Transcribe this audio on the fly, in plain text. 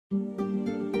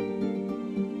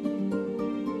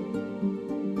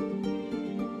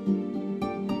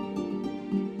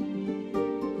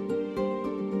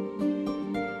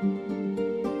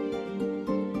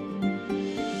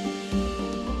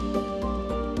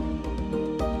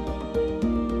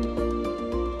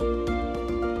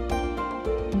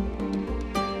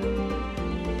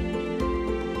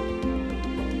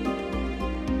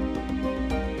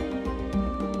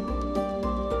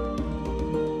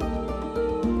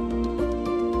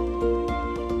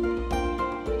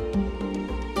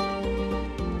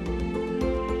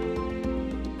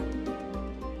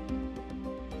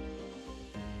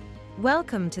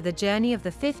Welcome to the journey of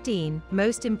the 15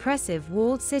 most impressive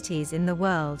walled cities in the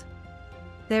world.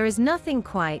 There is nothing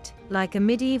quite like a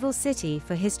medieval city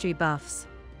for history buffs.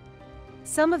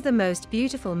 Some of the most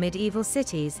beautiful medieval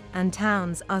cities and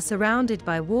towns are surrounded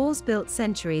by walls built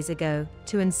centuries ago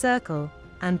to encircle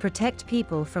and protect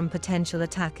people from potential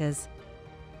attackers.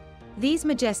 These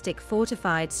majestic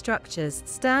fortified structures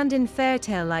stand in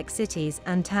fairytale-like cities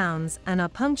and towns and are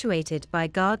punctuated by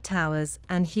guard towers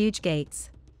and huge gates,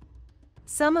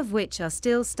 some of which are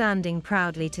still standing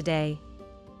proudly today.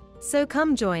 So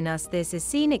come join us. This is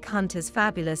Scenic Hunter's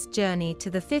fabulous journey to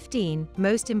the 15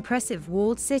 most impressive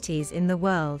walled cities in the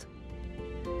world.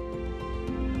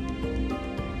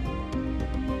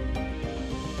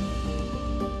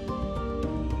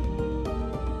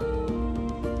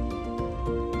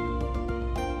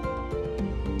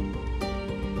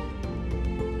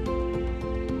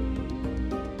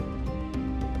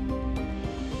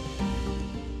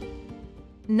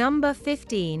 Number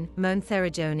 15.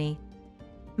 Monteriggioni.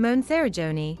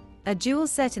 Monteriggioni, a jewel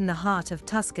set in the heart of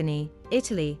Tuscany,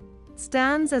 Italy,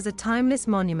 stands as a timeless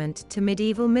monument to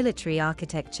medieval military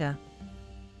architecture.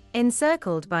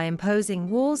 Encircled by imposing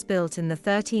walls built in the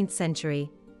 13th century,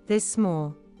 this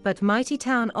small but mighty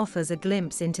town offers a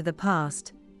glimpse into the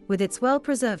past, with its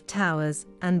well-preserved towers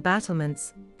and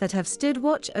battlements that have stood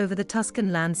watch over the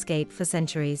Tuscan landscape for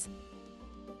centuries.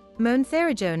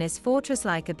 Monteriggioni's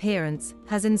fortress-like appearance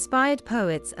has inspired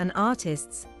poets and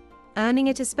artists, earning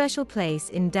it a special place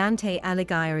in Dante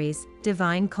Alighieri's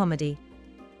Divine Comedy.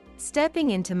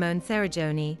 Stepping into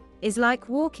Monteriggioni is like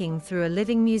walking through a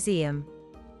living museum.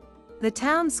 The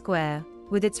town square,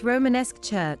 with its Romanesque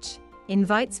church,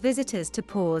 invites visitors to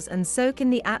pause and soak in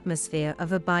the atmosphere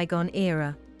of a bygone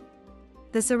era.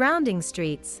 The surrounding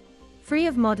streets, free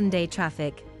of modern-day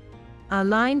traffic, are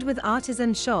lined with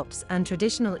artisan shops and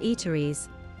traditional eateries,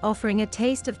 offering a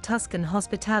taste of Tuscan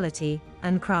hospitality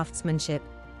and craftsmanship.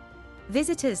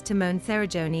 Visitors to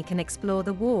Monteriggioni can explore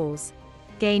the walls,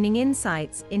 gaining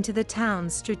insights into the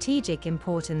town's strategic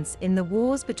importance in the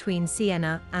wars between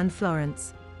Siena and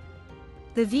Florence.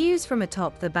 The views from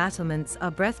atop the battlements are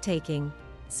breathtaking,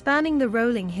 spanning the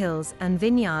rolling hills and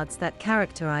vineyards that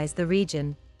characterize the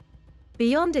region.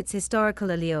 Beyond its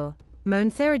historical allure,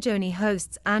 Monteriggioni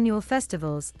hosts annual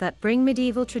festivals that bring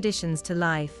medieval traditions to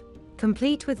life,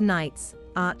 complete with knights,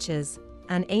 archers,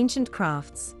 and ancient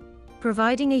crafts,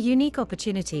 providing a unique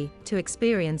opportunity to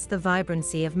experience the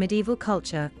vibrancy of medieval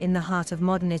culture in the heart of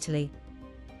modern Italy.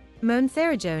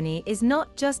 Monteriggioni is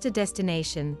not just a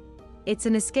destination, it's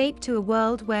an escape to a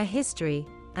world where history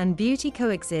and beauty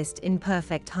coexist in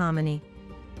perfect harmony.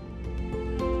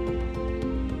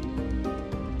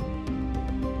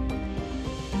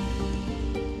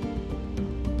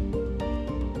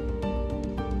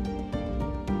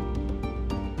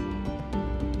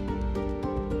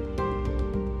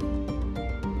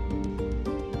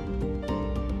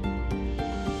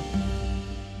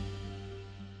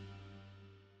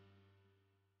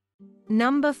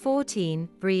 Number 14.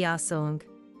 Briançon.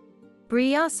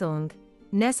 Briançon,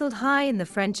 nestled high in the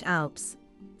French Alps,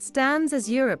 stands as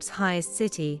Europe's highest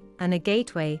city and a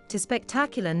gateway to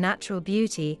spectacular natural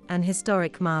beauty and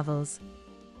historic marvels.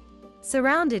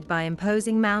 Surrounded by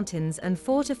imposing mountains and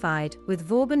fortified with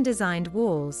Vauban-designed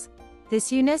walls,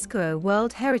 this UNESCO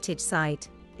World Heritage Site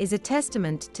is a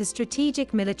testament to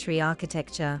strategic military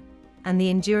architecture and the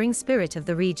enduring spirit of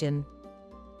the region.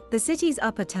 The city's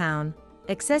upper town,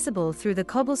 accessible through the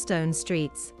cobblestone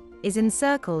streets, is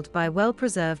encircled by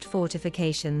well-preserved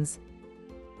fortifications.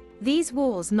 These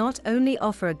walls not only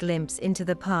offer a glimpse into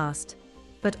the past,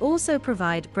 but also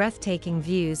provide breathtaking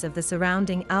views of the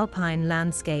surrounding alpine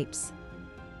landscapes.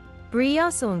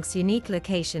 Briançon's unique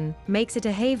location makes it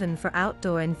a haven for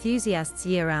outdoor enthusiasts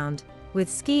year-round, with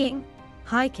skiing,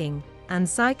 hiking, and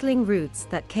cycling routes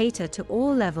that cater to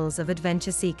all levels of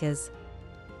adventure seekers.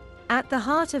 At the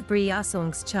heart of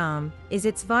Briançon's charm is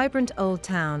its vibrant old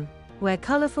town, where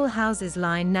colorful houses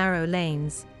line narrow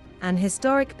lanes, and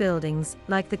historic buildings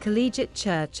like the Collegiate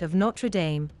Church of Notre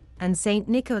Dame and St.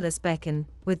 Nicholas beckon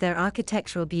with their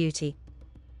architectural beauty.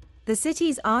 The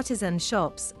city's artisan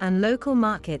shops and local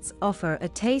markets offer a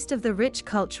taste of the rich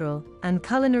cultural and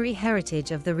culinary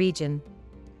heritage of the region.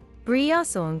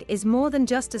 Briançon is more than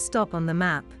just a stop on the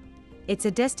map. It's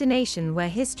a destination where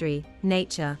history,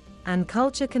 nature, and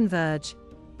culture converge,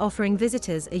 offering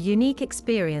visitors a unique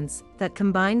experience that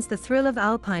combines the thrill of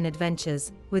alpine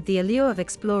adventures with the allure of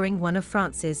exploring one of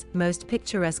France's most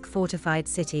picturesque fortified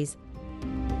cities.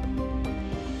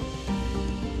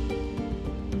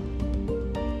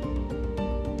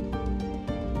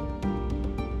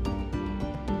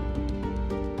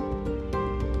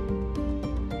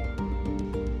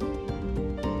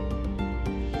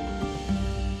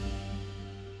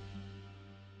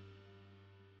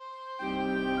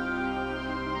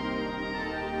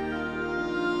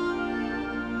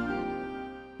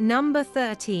 Number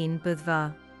 13.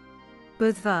 Budva.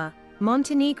 Budva,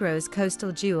 Montenegro's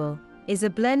coastal jewel, is a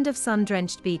blend of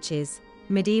sun-drenched beaches,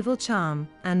 medieval charm,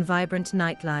 and vibrant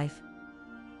nightlife.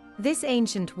 This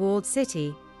ancient walled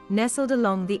city, nestled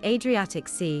along the Adriatic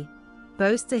Sea,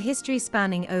 boasts a history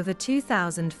spanning over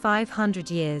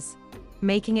 2,500 years,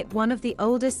 making it one of the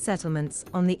oldest settlements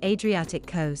on the Adriatic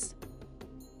coast.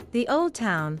 The Old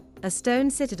Town, a stone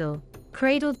citadel,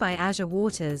 cradled by azure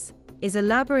waters, is a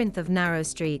labyrinth of narrow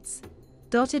streets,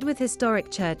 dotted with historic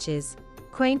churches,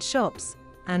 quaint shops,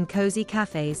 and cozy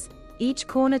cafes, each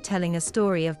corner telling a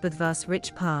story of Budva's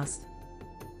rich past.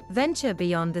 Venture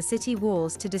beyond the city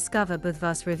walls to discover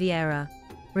Budva's Riviera,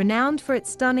 renowned for its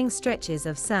stunning stretches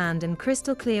of sand and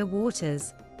crystal-clear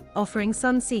waters, offering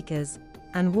sun-seekers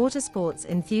and water sports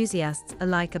enthusiasts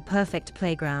alike a perfect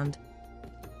playground.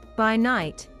 By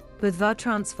night, Budva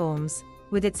transforms,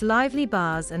 with its lively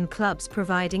bars and clubs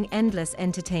providing endless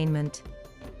entertainment.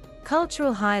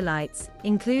 Cultural highlights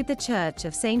include the Church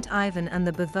of St. Ivan and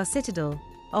the Budva Citadel,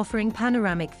 offering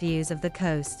panoramic views of the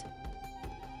coast.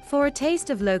 For a taste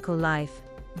of local life,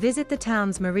 visit the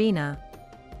town's marina,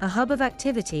 a hub of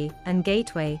activity and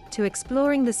gateway to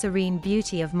exploring the serene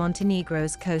beauty of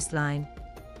Montenegro's coastline.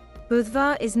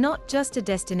 Budva is not just a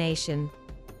destination,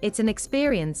 it's an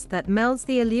experience that melds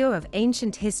the allure of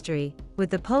ancient history with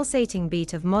the pulsating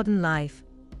beat of modern life,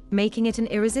 making it an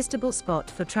irresistible spot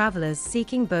for travelers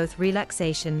seeking both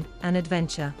relaxation and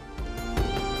adventure.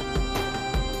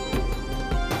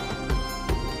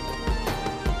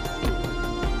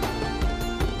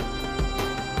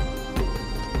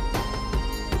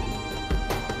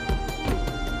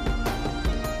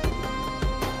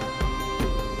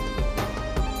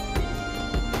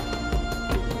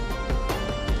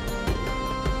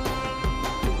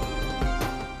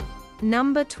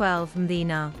 Number 12.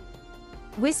 Mlina.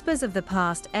 Whispers of the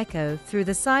past echo through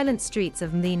the silent streets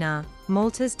of Mlina,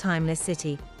 Malta's timeless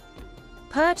city.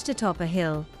 Perched atop a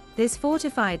hill, this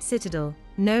fortified citadel,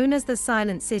 known as the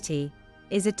Silent City,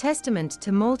 is a testament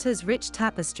to Malta's rich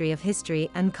tapestry of history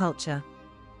and culture.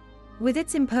 With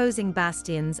its imposing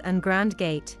bastions and grand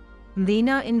gate,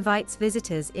 Mlina invites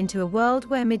visitors into a world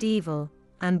where medieval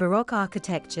and Baroque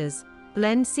architectures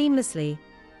blend seamlessly,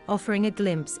 offering a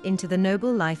glimpse into the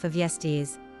noble life of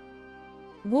yesteryears.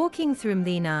 Walking through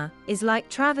Mlina is like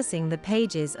traversing the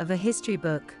pages of a history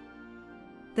book.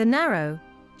 The narrow,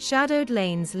 shadowed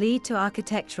lanes lead to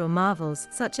architectural marvels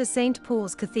such as St.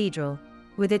 Paul's Cathedral,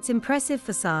 with its impressive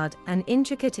facade and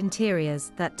intricate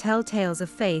interiors that tell tales of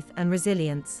faith and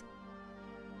resilience.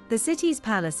 The city's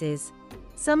palaces,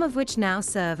 some of which now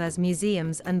serve as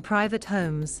museums and private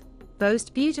homes,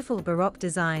 boast beautiful Baroque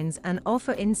designs and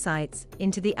offer insights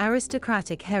into the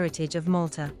aristocratic heritage of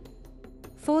Malta.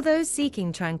 For those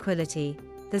seeking tranquility,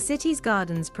 the city's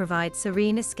gardens provide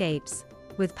serene escapes,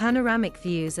 with panoramic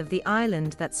views of the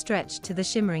island that stretch to the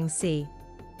shimmering sea.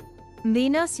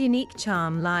 Mlina's unique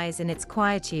charm lies in its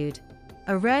quietude,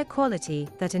 a rare quality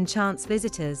that enchants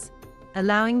visitors,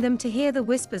 allowing them to hear the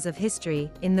whispers of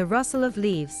history in the rustle of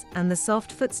leaves and the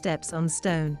soft footsteps on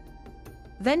stone.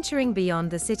 Venturing beyond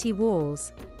the city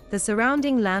walls, the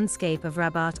surrounding landscape of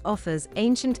Rabat offers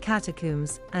ancient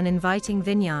catacombs and inviting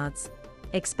vineyards,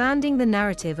 expanding the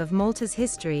narrative of Malta's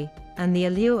history and the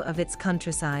allure of its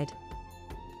countryside.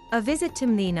 A visit to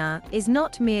Mlina is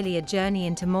not merely a journey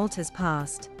into Malta's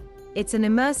past, it's an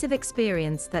immersive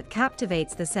experience that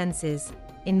captivates the senses,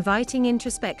 inviting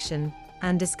introspection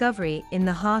and discovery in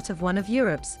the heart of one of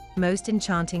Europe's most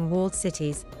enchanting walled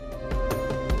cities.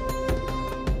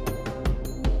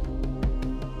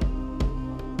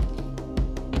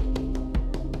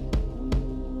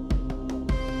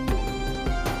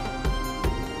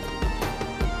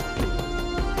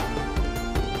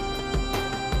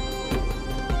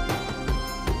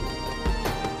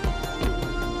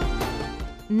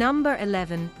 Number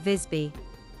 11. Visby.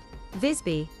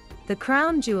 Visby, the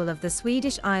crown jewel of the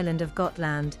Swedish island of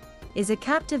Gotland, is a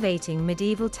captivating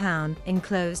medieval town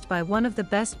enclosed by one of the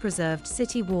best preserved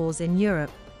city walls in Europe.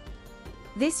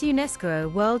 This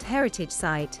UNESCO World Heritage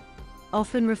Site,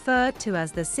 often referred to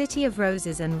as the City of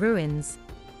Roses and Ruins,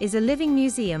 is a living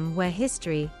museum where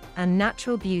history and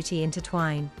natural beauty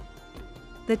intertwine.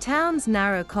 The town's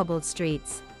narrow cobbled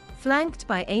streets, flanked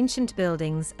by ancient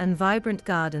buildings and vibrant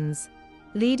gardens,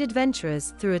 lead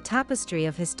adventurers through a tapestry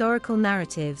of historical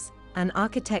narratives and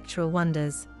architectural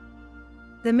wonders.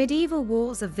 The medieval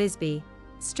walls of Visby,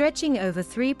 stretching over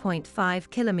 3.5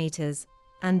 kilometers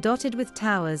and dotted with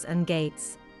towers and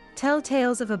gates, tell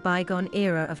tales of a bygone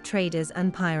era of traders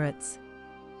and pirates.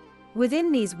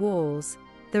 Within these walls,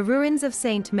 the ruins of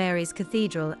St. Mary's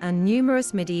Cathedral and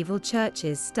numerous medieval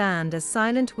churches stand as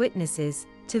silent witnesses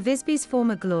to Visby's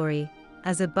former glory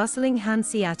as a bustling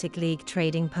Hanseatic League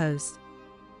trading post.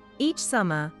 Each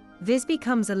summer, Visby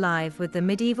comes alive with the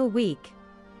Medieval Week,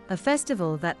 a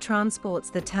festival that transports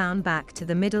the town back to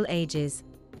the Middle Ages.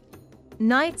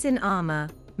 Knights in armor,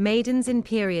 maidens in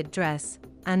period dress,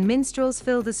 and minstrels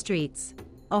fill the streets,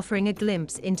 offering a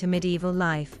glimpse into medieval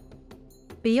life.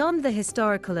 Beyond the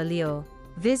historical allure,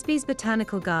 Visby's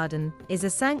botanical garden is a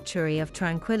sanctuary of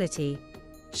tranquility,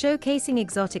 showcasing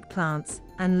exotic plants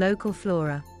and local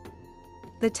flora.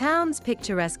 The town's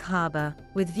picturesque harbor,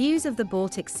 with views of the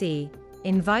Baltic Sea,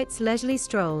 invites leisurely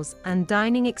strolls and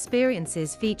dining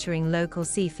experiences featuring local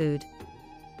seafood.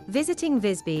 Visiting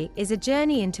Visby is a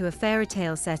journey into a fairy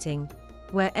tale setting,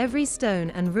 where every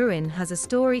stone and ruin has a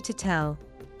story to tell,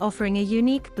 offering a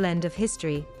unique blend of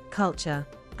history, culture,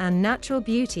 and natural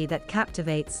beauty that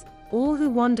captivates all who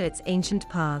wander its ancient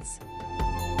paths.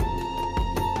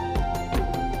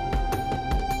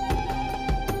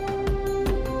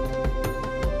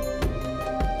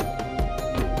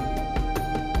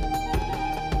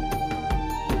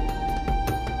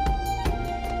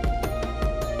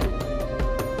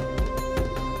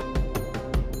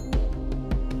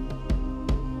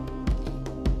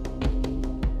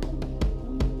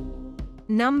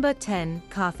 Number 10.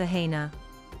 Cartagena.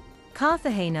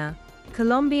 Cartagena,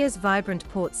 Colombia's vibrant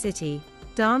port city,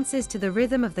 dances to the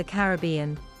rhythm of the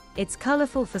Caribbean, its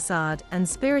colorful facade and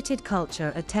spirited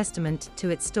culture a testament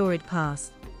to its storied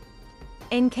past.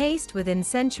 Encased within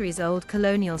centuries-old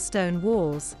colonial stone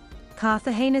walls,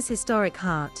 Cartagena's historic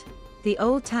heart, the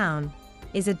Old Town,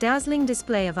 is a dazzling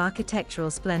display of architectural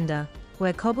splendor,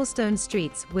 where cobblestone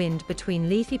streets wind between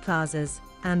leafy plazas,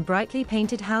 and brightly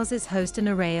painted houses host an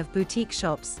array of boutique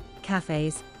shops,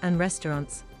 cafes, and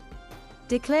restaurants.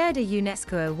 Declared a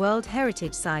UNESCO World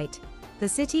Heritage Site, the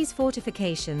city's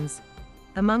fortifications,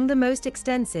 among the most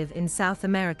extensive in South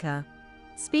America,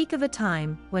 speak of a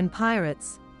time when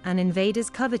pirates and invaders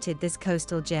coveted this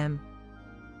coastal gem.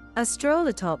 A stroll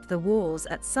atop the walls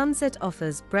at sunset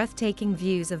offers breathtaking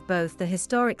views of both the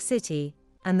historic city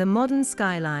and the modern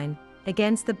skyline,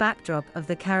 against the backdrop of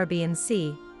the Caribbean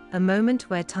Sea, a moment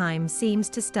where time seems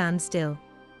to stand still.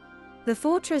 The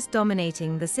fortress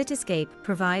dominating the cityscape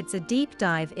provides a deep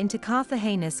dive into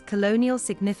Cartagena's colonial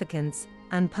significance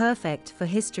and perfect for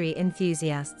history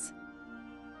enthusiasts.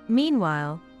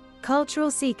 Meanwhile, cultural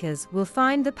seekers will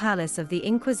find the Palace of the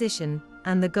Inquisition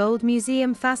and the Gold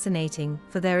Museum fascinating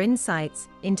for their insights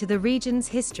into the region's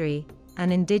history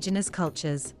and indigenous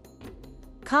cultures.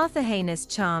 Cartagena's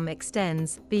charm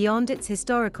extends beyond its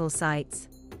historical sites.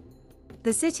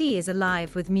 The city is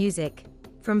alive with music,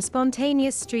 from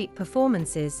spontaneous street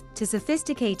performances to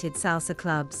sophisticated salsa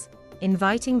clubs,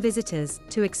 inviting visitors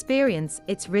to experience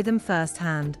its rhythm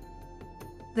firsthand.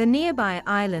 The nearby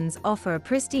islands offer a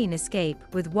pristine escape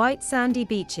with white sandy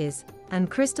beaches and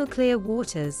crystal-clear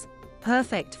waters,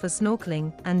 perfect for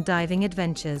snorkeling and diving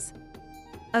adventures.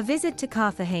 A visit to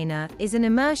Cartagena is an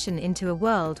immersion into a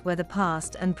world where the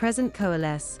past and present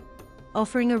coalesce,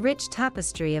 offering a rich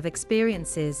tapestry of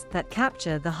experiences that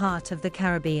capture the heart of the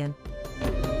Caribbean.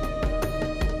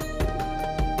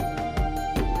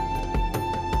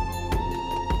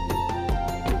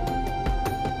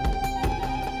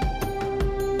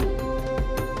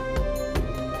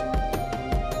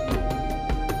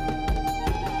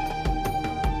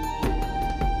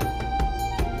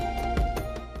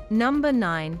 Number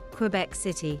 9. Quebec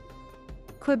City.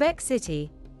 Quebec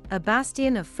City, a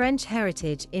bastion of French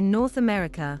heritage in North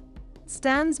America,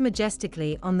 stands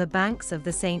majestically on the banks of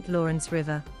the St. Lawrence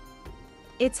River.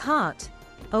 Its heart,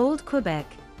 Old Quebec,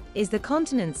 is the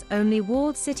continent's only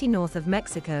walled city north of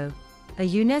Mexico, a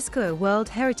UNESCO World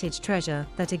Heritage treasure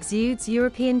that exudes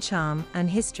European charm and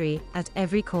history at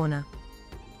every corner.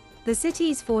 The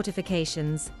city's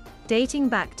fortifications, dating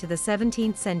back to the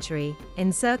 17th century,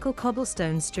 encircle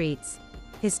cobblestone streets,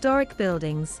 historic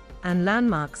buildings, and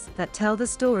landmarks that tell the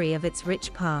story of its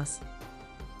rich past.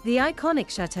 The iconic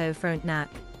Chateau Frontenac,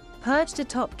 perched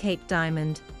atop Cape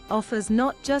Diamond, offers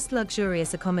not just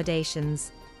luxurious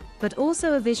accommodations, but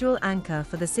also a visual anchor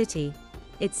for the city,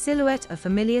 its silhouette a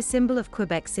familiar symbol of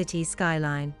Quebec City's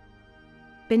skyline.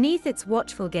 Beneath its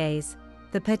watchful gaze,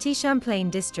 the Petit Champlain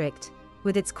district,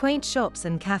 with its quaint shops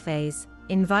and cafes,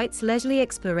 invites leisurely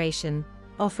exploration,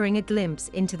 offering a glimpse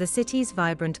into the city's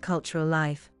vibrant cultural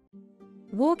life.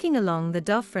 Walking along the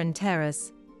Dufferin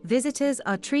Terrace, visitors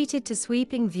are treated to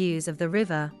sweeping views of the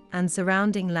river and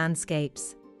surrounding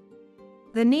landscapes.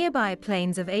 The nearby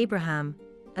Plains of Abraham,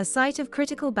 a site of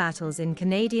critical battles in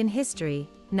Canadian history,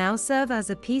 now serve as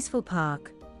a peaceful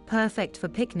park, perfect for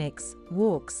picnics,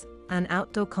 walks, and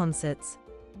outdoor concerts.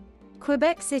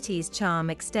 Quebec City's charm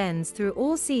extends through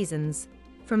all seasons,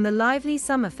 from the lively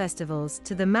summer festivals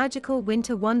to the magical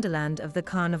winter wonderland of the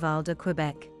Carnaval de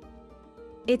Quebec.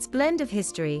 Its blend of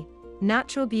history,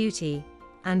 natural beauty,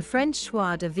 and French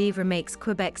joie de vivre makes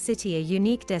Quebec City a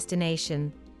unique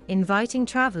destination, inviting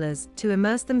travelers to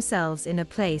immerse themselves in a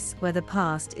place where the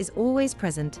past is always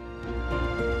present.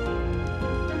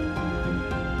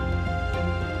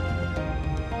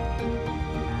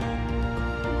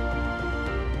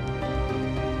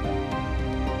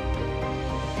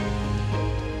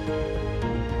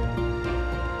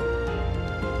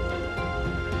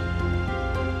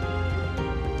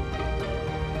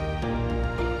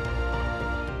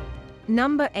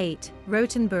 Number 8.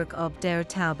 Rotenburg ob der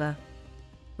Tauber.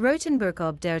 Rotenburg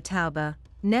ob der Tauber,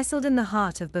 nestled in the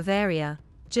heart of Bavaria,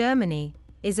 Germany,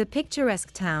 is a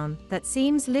picturesque town that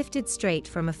seems lifted straight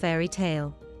from a fairy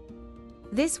tale.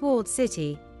 This walled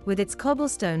city, with its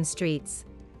cobblestone streets,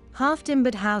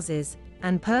 half-timbered houses,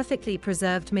 and perfectly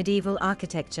preserved medieval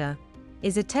architecture,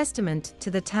 is a testament to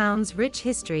the town's rich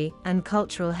history and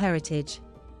cultural heritage.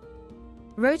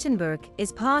 Rotenburg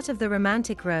is part of the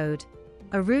Romantic Road,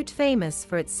 a route famous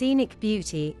for its scenic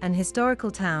beauty and historical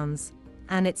towns,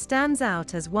 and it stands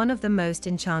out as one of the most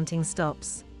enchanting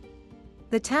stops.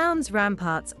 The town's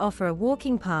ramparts offer a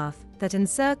walking path that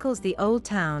encircles the old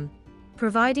town,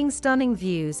 providing stunning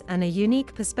views and a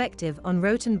unique perspective on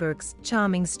Rotenburg's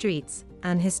charming streets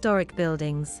and historic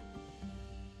buildings.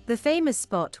 The famous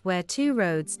spot where two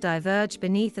roads diverge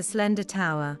beneath a slender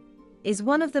tower is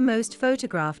one of the most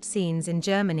photographed scenes in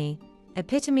Germany,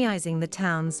 epitomizing the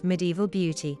town's medieval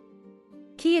beauty.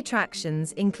 Key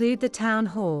attractions include the town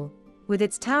hall, with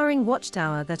its towering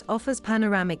watchtower that offers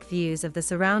panoramic views of the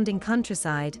surrounding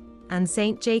countryside, and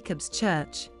St. Jacob's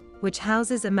Church, which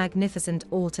houses a magnificent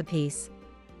altarpiece.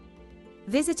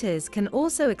 Visitors can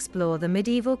also explore the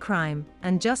Medieval Crime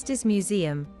and Justice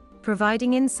Museum,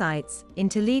 providing insights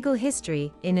into legal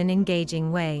history in an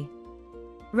engaging way.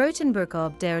 Rotenburg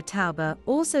ob der Tauber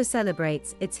also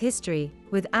celebrates its history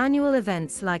with annual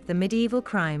events like the Medieval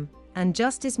Crime and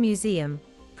Justice Museum,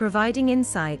 providing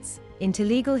insights into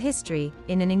legal history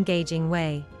in an engaging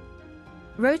way.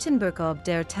 Rotenburg ob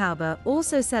der Tauber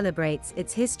also celebrates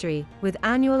its history with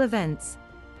annual events,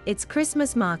 its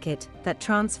Christmas market that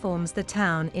transforms the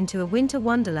town into a winter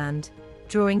wonderland,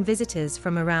 drawing visitors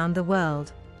from around the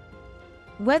world.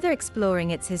 Whether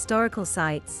exploring its historical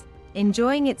sites,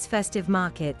 enjoying its festive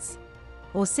markets,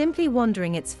 or simply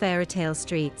wandering its fairy-tale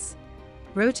streets,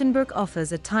 Rotenburg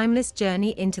offers a timeless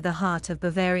journey into the heart of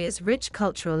Bavaria's rich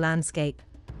cultural landscape.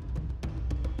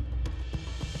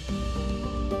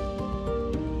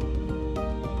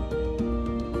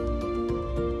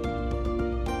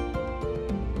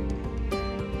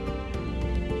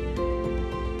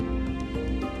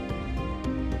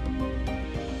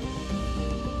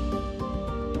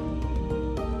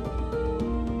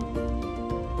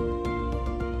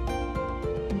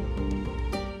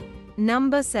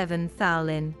 Number 7.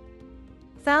 Tallinn.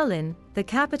 Tallinn, the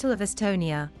capital of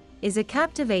Estonia, is a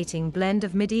captivating blend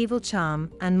of medieval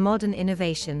charm and modern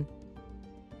innovation.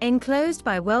 Enclosed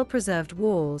by well-preserved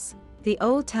walls, the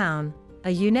Old Town, a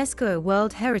UNESCO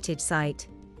World Heritage Site,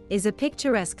 is a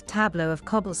picturesque tableau of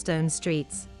cobblestone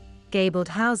streets, gabled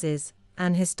houses,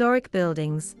 and historic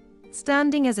buildings,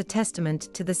 standing as a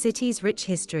testament to the city's rich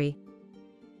history.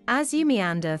 As you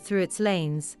meander through its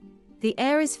lanes, the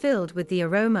air is filled with the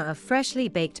aroma of freshly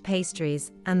baked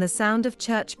pastries and the sound of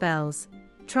church bells,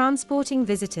 transporting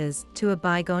visitors to a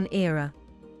bygone era.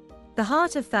 The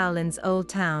heart of Tallinn's Old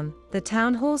Town, the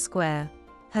Town Hall Square,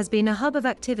 has been a hub of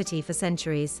activity for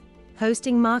centuries,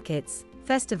 hosting markets,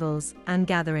 festivals, and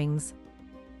gatherings.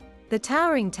 The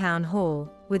towering Town Hall,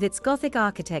 with its Gothic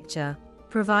architecture,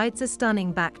 provides a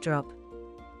stunning backdrop.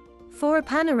 For a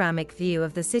panoramic view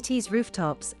of the city's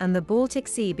rooftops and the Baltic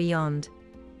Sea beyond,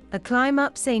 a climb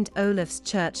up St. Olaf's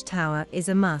Church Tower is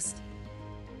a must.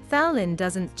 Tallinn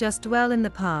doesn't just dwell in the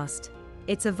past,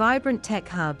 it's a vibrant tech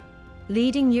hub,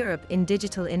 leading Europe in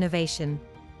digital innovation.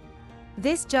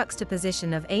 This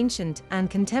juxtaposition of ancient and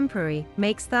contemporary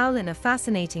makes Tallinn a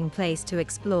fascinating place to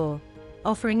explore,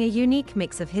 offering a unique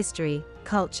mix of history,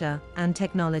 culture, and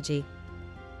technology.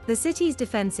 The city's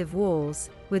defensive walls,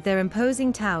 with their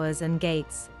imposing towers and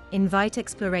gates, invite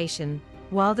exploration,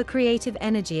 while the creative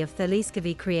energy of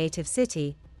Taliskavi Creative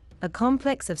City, a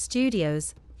complex of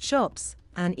studios, shops,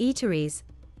 and eateries,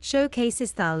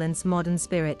 showcases Tallinn's modern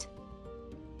spirit.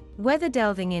 Whether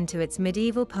delving into its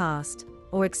medieval past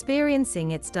or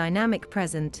experiencing its dynamic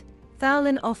present,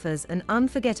 Tallinn offers an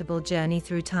unforgettable journey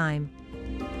through time.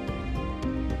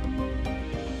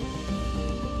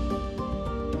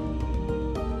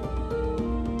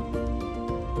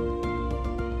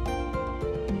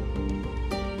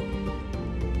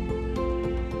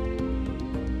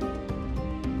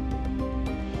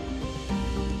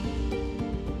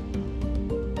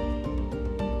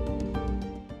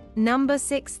 Number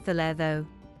 6. Toledo.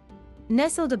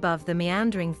 Nestled above the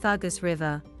meandering Tagus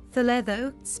River,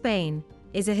 Toledo, Spain,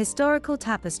 is a historical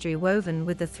tapestry woven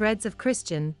with the threads of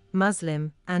Christian,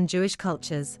 Muslim, and Jewish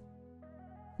cultures.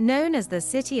 Known as the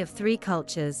City of Three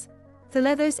Cultures,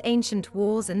 Toledo's ancient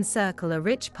walls encircle a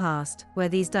rich past where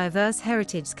these diverse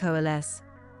heritages coalesce,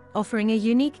 offering a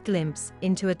unique glimpse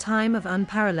into a time of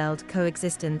unparalleled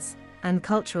coexistence and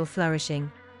cultural flourishing.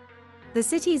 The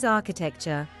city's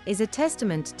architecture is a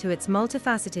testament to its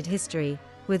multifaceted history,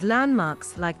 with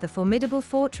landmarks like the formidable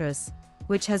fortress,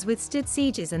 which has withstood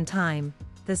sieges and time,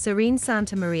 the serene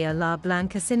Santa Maria la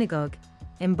Blanca Synagogue,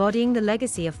 embodying the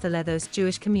legacy of Toledo's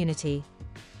Jewish community,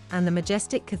 and the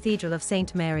majestic Cathedral of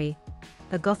St. Mary,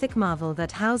 a Gothic marvel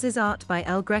that houses art by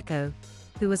El Greco,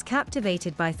 who was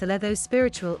captivated by Toledo's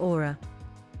spiritual aura.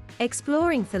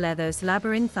 Exploring Toledo's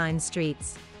labyrinthine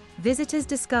streets, visitors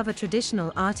discover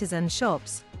traditional artisan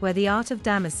shops where the art of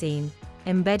damascene,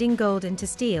 embedding gold into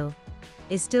steel,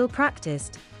 is still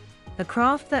practiced, a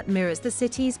craft that mirrors the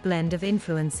city's blend of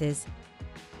influences.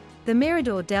 The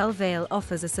Mirador del Valle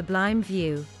offers a sublime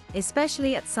view,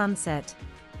 especially at sunset,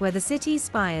 where the city's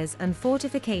spires and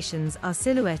fortifications are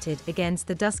silhouetted against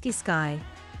the dusky sky,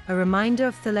 a reminder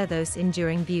of Toledo's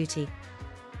enduring beauty.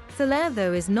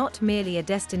 Toledo is not merely a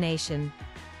destination,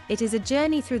 it is a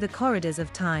journey through the corridors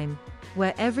of time,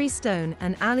 where every stone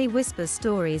and alley whispers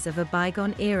stories of a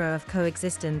bygone era of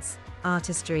coexistence,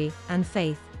 artistry, and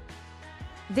faith.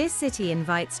 This city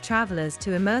invites travelers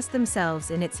to immerse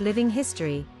themselves in its living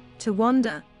history, to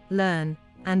wander, learn,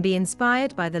 and be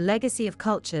inspired by the legacy of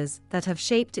cultures that have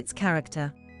shaped its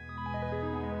character.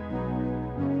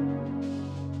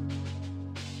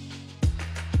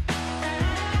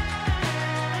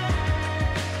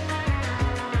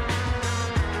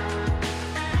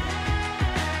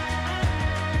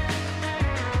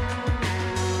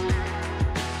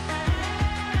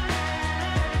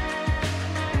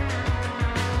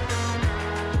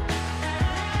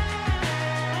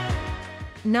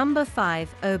 Number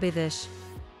 5. Óbidos.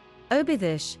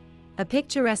 Óbidos, a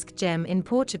picturesque gem in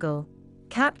Portugal,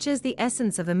 captures the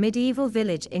essence of a medieval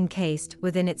village encased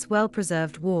within its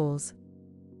well-preserved walls.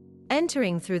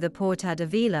 Entering through the Porta da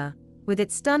Vila, with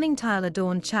its stunning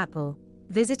tile-adorned chapel,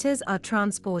 visitors are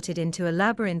transported into a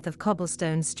labyrinth of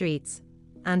cobblestone streets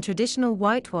and traditional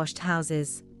whitewashed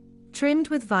houses, trimmed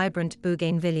with vibrant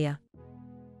bougainvillea.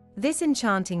 This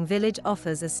enchanting village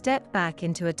offers a step back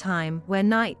into a time where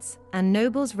knights and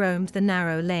nobles roamed the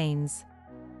narrow lanes.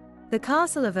 The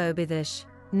castle of Óbidos,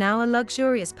 now a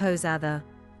luxurious posada,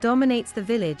 dominates the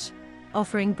village,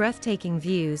 offering breathtaking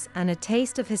views and a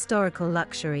taste of historical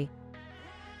luxury.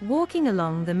 Walking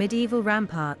along the medieval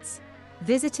ramparts,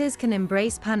 visitors can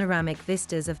embrace panoramic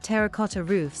vistas of terracotta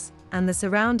roofs and the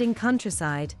surrounding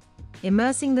countryside,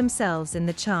 immersing themselves in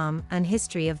the charm and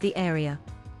history of the area.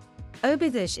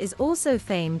 Óbidos is also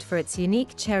famed for its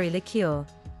unique cherry liqueur,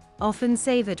 often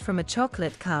savored from a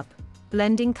chocolate cup,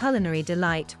 blending culinary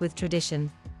delight with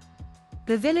tradition.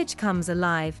 The village comes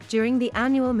alive during the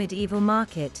annual medieval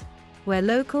market, where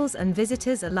locals and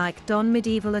visitors alike don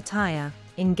medieval attire,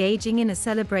 engaging in a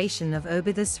celebration of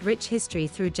Óbidos' rich history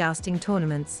through jousting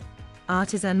tournaments,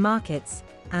 artisan markets,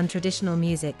 and traditional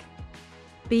music.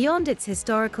 Beyond its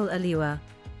historical allure,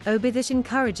 Óbidos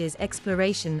encourages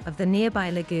exploration of the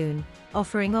nearby lagoon,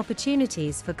 offering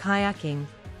opportunities for kayaking,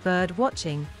 bird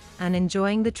watching, and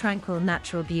enjoying the tranquil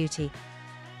natural beauty.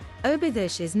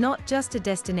 Óbidos is not just a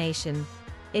destination,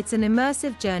 it's an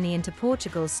immersive journey into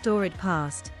Portugal's storied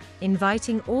past,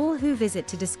 inviting all who visit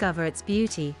to discover its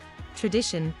beauty,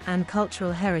 tradition, and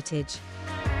cultural heritage.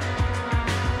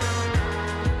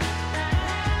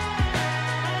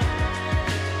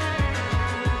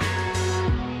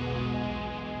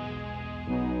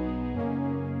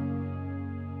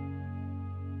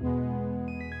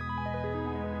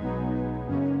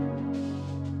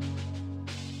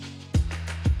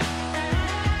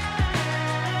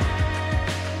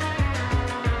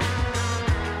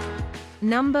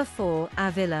 Number 4.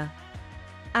 Avila.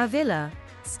 Avila,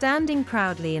 standing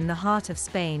proudly in the heart of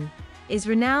Spain, is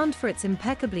renowned for its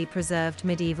impeccably preserved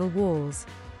medieval walls.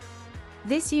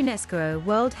 This UNESCO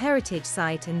World Heritage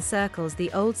Site encircles the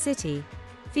old city,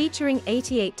 featuring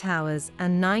 88 towers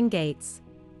and 9 gates,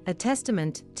 a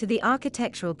testament to the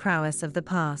architectural prowess of the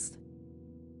past.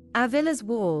 Avila's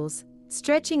walls,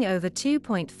 stretching over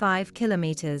 2.5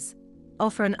 kilometers,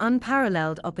 offer an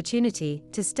unparalleled opportunity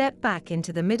to step back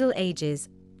into the Middle Ages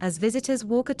as visitors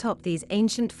walk atop these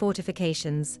ancient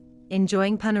fortifications,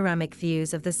 enjoying panoramic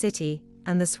views of the city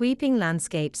and the sweeping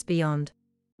landscapes beyond.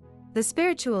 The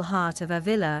spiritual heart of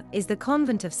Avila is the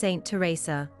convent of Saint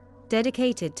Teresa,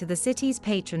 dedicated to the city's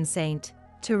patron saint,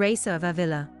 Teresa of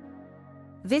Avila.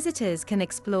 Visitors can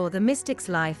explore the mystic's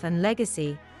life and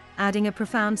legacy, adding a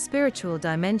profound spiritual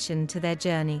dimension to their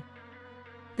journey.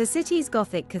 The city's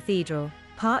Gothic cathedral,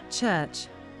 part church,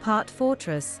 part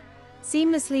fortress,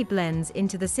 seamlessly blends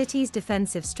into the city's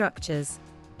defensive structures,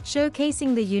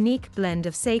 showcasing the unique blend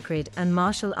of sacred and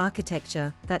martial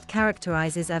architecture that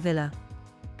characterizes Avila.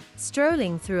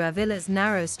 Strolling through Avila's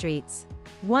narrow streets,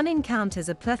 one encounters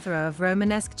a plethora of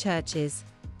Romanesque churches,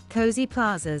 cozy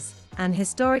plazas, and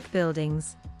historic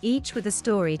buildings, each with a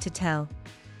story to tell.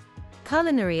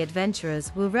 Culinary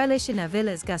adventurers will relish in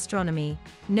Avila's gastronomy,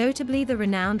 notably the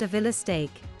renowned Avila steak,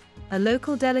 a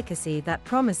local delicacy that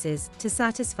promises to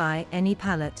satisfy any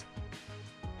palate.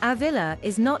 Avila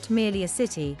is not merely a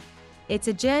city, it's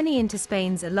a journey into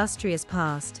Spain's illustrious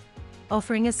past,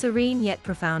 offering a serene yet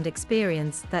profound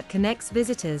experience that connects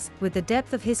visitors with the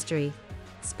depth of history,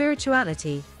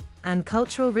 spirituality, and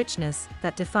cultural richness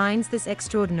that defines this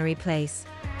extraordinary place.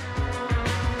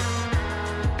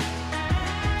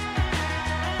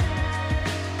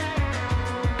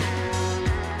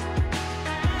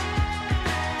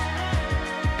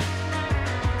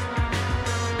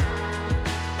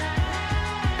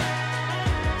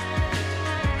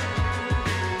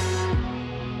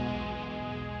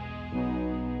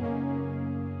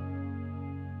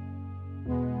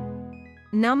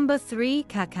 Number 3.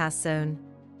 Carcassonne.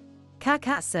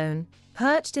 Carcassonne,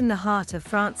 perched in the heart of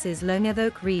France's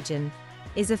Languedoc region,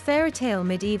 is a fairy-tale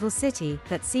medieval city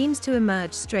that seems to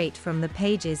emerge straight from the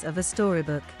pages of a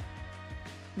storybook.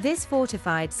 This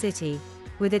fortified city,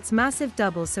 with its massive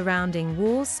double surrounding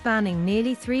walls spanning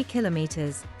nearly 3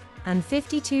 kilometers and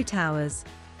 52 towers,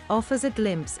 offers a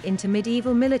glimpse into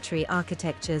medieval military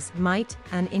architecture's might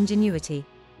and ingenuity.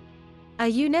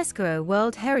 A UNESCO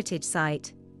World Heritage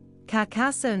Site,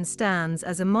 Carcassonne stands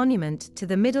as a monument to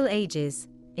the Middle Ages,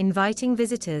 inviting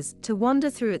visitors to wander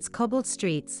through its cobbled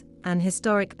streets and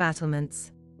historic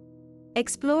battlements.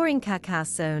 Exploring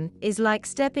Carcassonne is like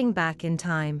stepping back in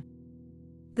time.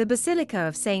 The Basilica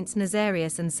of Saints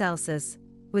Nazarius and Celsus,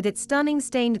 with its stunning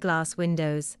stained glass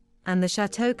windows, and the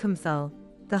Château Comthul,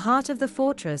 the heart of the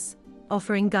fortress,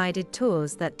 offering guided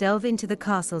tours that delve into the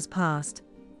castle's past,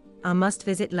 are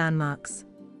must-visit landmarks.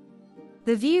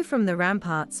 The view from the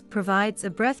ramparts provides a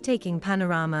breathtaking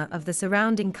panorama of the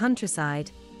surrounding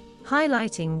countryside,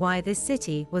 highlighting why this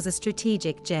city was a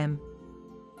strategic gem.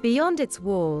 Beyond its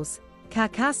walls,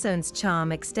 Carcassonne's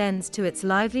charm extends to its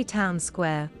lively town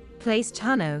square, Place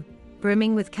Chano,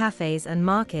 brimming with cafes and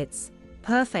markets,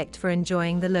 perfect for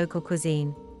enjoying the local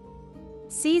cuisine.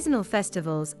 Seasonal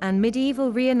festivals and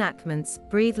medieval reenactments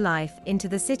breathe life into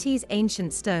the city's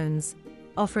ancient stones,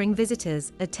 offering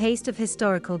visitors a taste of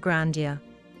historical grandeur.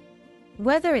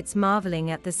 Whether it's marveling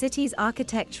at the city's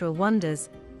architectural wonders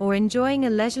or enjoying a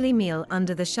leisurely meal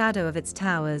under the shadow of its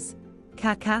towers,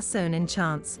 Carcassonne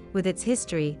enchants with its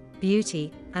history,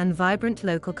 beauty, and vibrant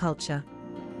local culture.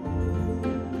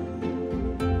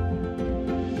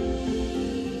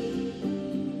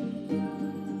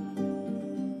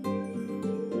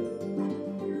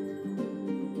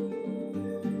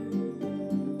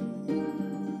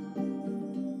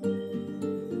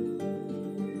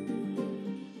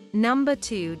 Number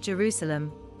 2.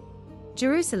 Jerusalem.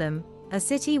 Jerusalem, a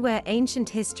city where ancient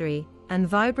history and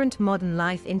vibrant modern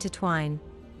life intertwine,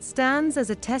 stands as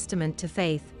a testament to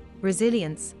faith,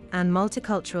 resilience, and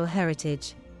multicultural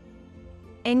heritage.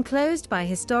 Enclosed by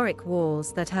historic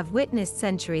walls that have witnessed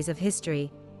centuries of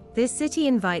history, this city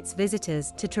invites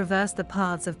visitors to traverse the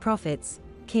paths of prophets,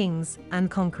 kings, and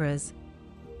conquerors.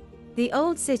 The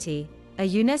Old City, a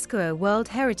UNESCO World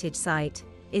Heritage Site,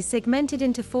 is segmented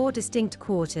into 4 distinct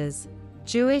quarters: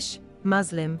 Jewish,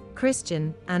 Muslim,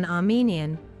 Christian, and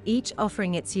Armenian, each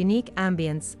offering its unique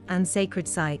ambience and sacred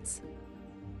sites.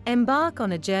 Embark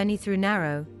on a journey through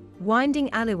narrow, winding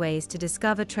alleyways to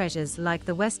discover treasures like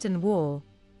the Western Wall,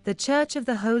 the Church of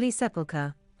the Holy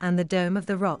Sepulchre, and the Dome of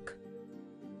the Rock.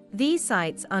 These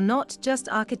sites are not just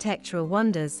architectural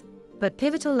wonders, but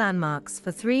pivotal landmarks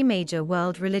for 3 major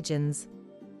world religions.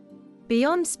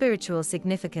 Beyond spiritual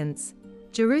significance,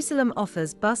 Jerusalem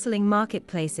offers bustling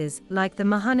marketplaces like the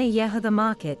Mahane Yehuda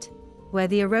Market, where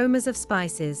the aromas of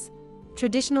spices,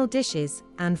 traditional dishes,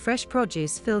 and fresh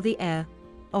produce fill the air,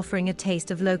 offering a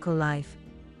taste of local life.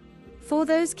 For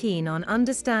those keen on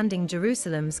understanding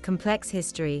Jerusalem's complex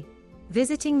history,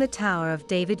 visiting the Tower of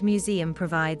David Museum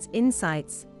provides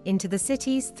insights into the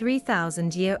city's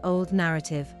 3,000-year-old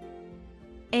narrative.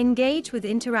 Engage with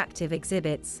interactive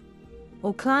exhibits,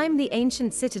 or climb the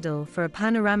ancient citadel for a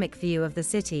panoramic view of the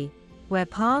city, where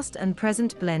past and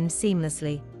present blend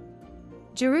seamlessly.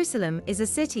 Jerusalem is a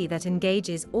city that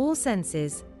engages all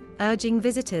senses, urging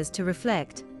visitors to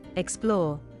reflect,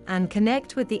 explore, and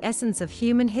connect with the essence of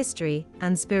human history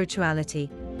and spirituality.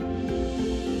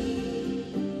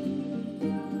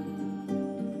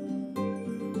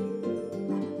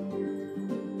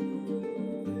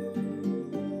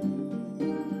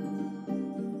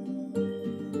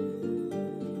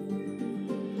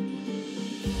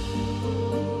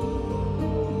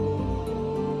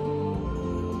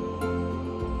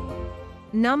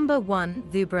 Number 1.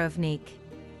 Dubrovnik.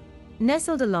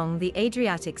 Nestled along the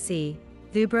Adriatic Sea,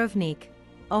 Dubrovnik,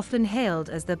 often hailed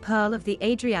as the Pearl of the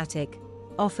Adriatic,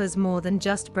 offers more than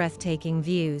just breathtaking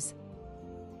views.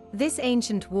 This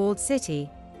ancient walled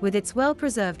city, with its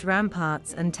well-preserved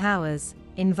ramparts and towers,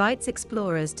 invites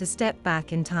explorers to step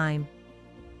back in time.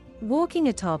 Walking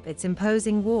atop its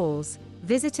imposing walls,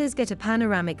 visitors get a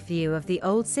panoramic view of the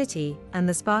old city and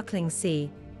the sparkling sea,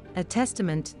 a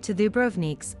testament to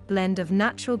Dubrovnik's blend of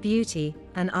natural beauty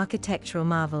and architectural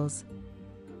marvels.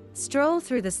 Stroll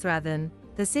through the Strathern,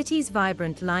 the city's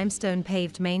vibrant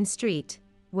limestone-paved main street,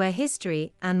 where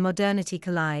history and modernity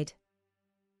collide.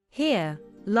 Here,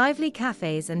 lively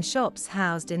cafes and shops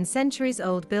housed in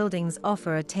centuries-old buildings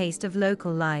offer a taste of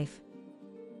local life.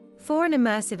 For an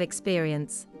immersive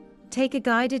experience, take a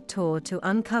guided tour to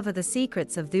uncover the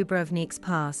secrets of Dubrovnik's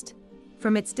past,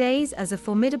 from its days as a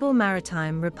formidable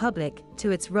maritime republic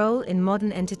to its role in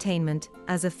modern entertainment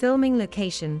as a filming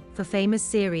location for famous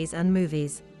series and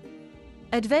movies.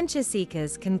 Adventure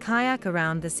seekers can kayak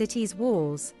around the city's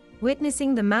walls,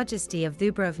 witnessing the majesty of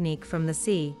Dubrovnik from the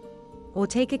sea, or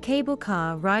take a cable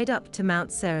car ride up to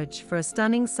Mount Serge for a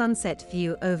stunning sunset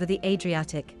view over the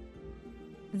Adriatic.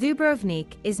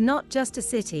 Dubrovnik is not just a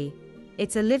city,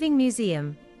 it's a living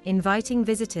museum, inviting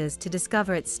visitors to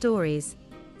discover its stories,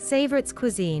 savor its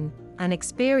cuisine, and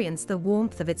experience the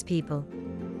warmth of its people.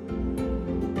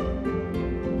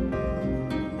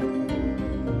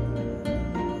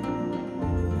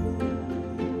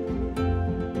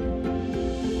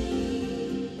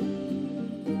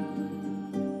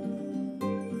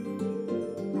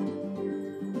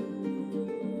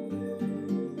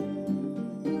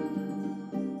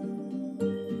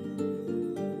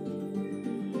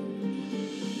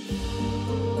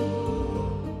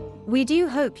 We do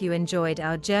hope you enjoyed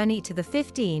our journey to the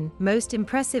 15 most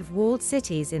impressive walled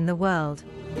cities in the world.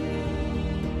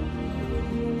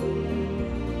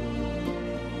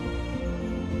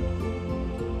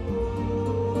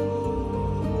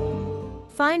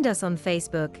 Find us on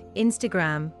Facebook,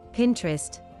 Instagram,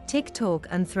 Pinterest, TikTok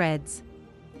and Threads.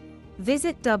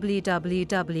 Visit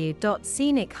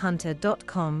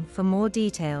www.scenichunter.com for more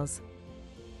details.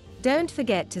 Don't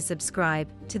forget to subscribe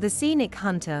to The Scenic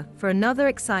Hunter for another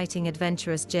exciting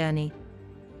adventurous journey.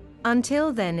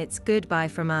 Until then, it's goodbye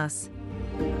from us.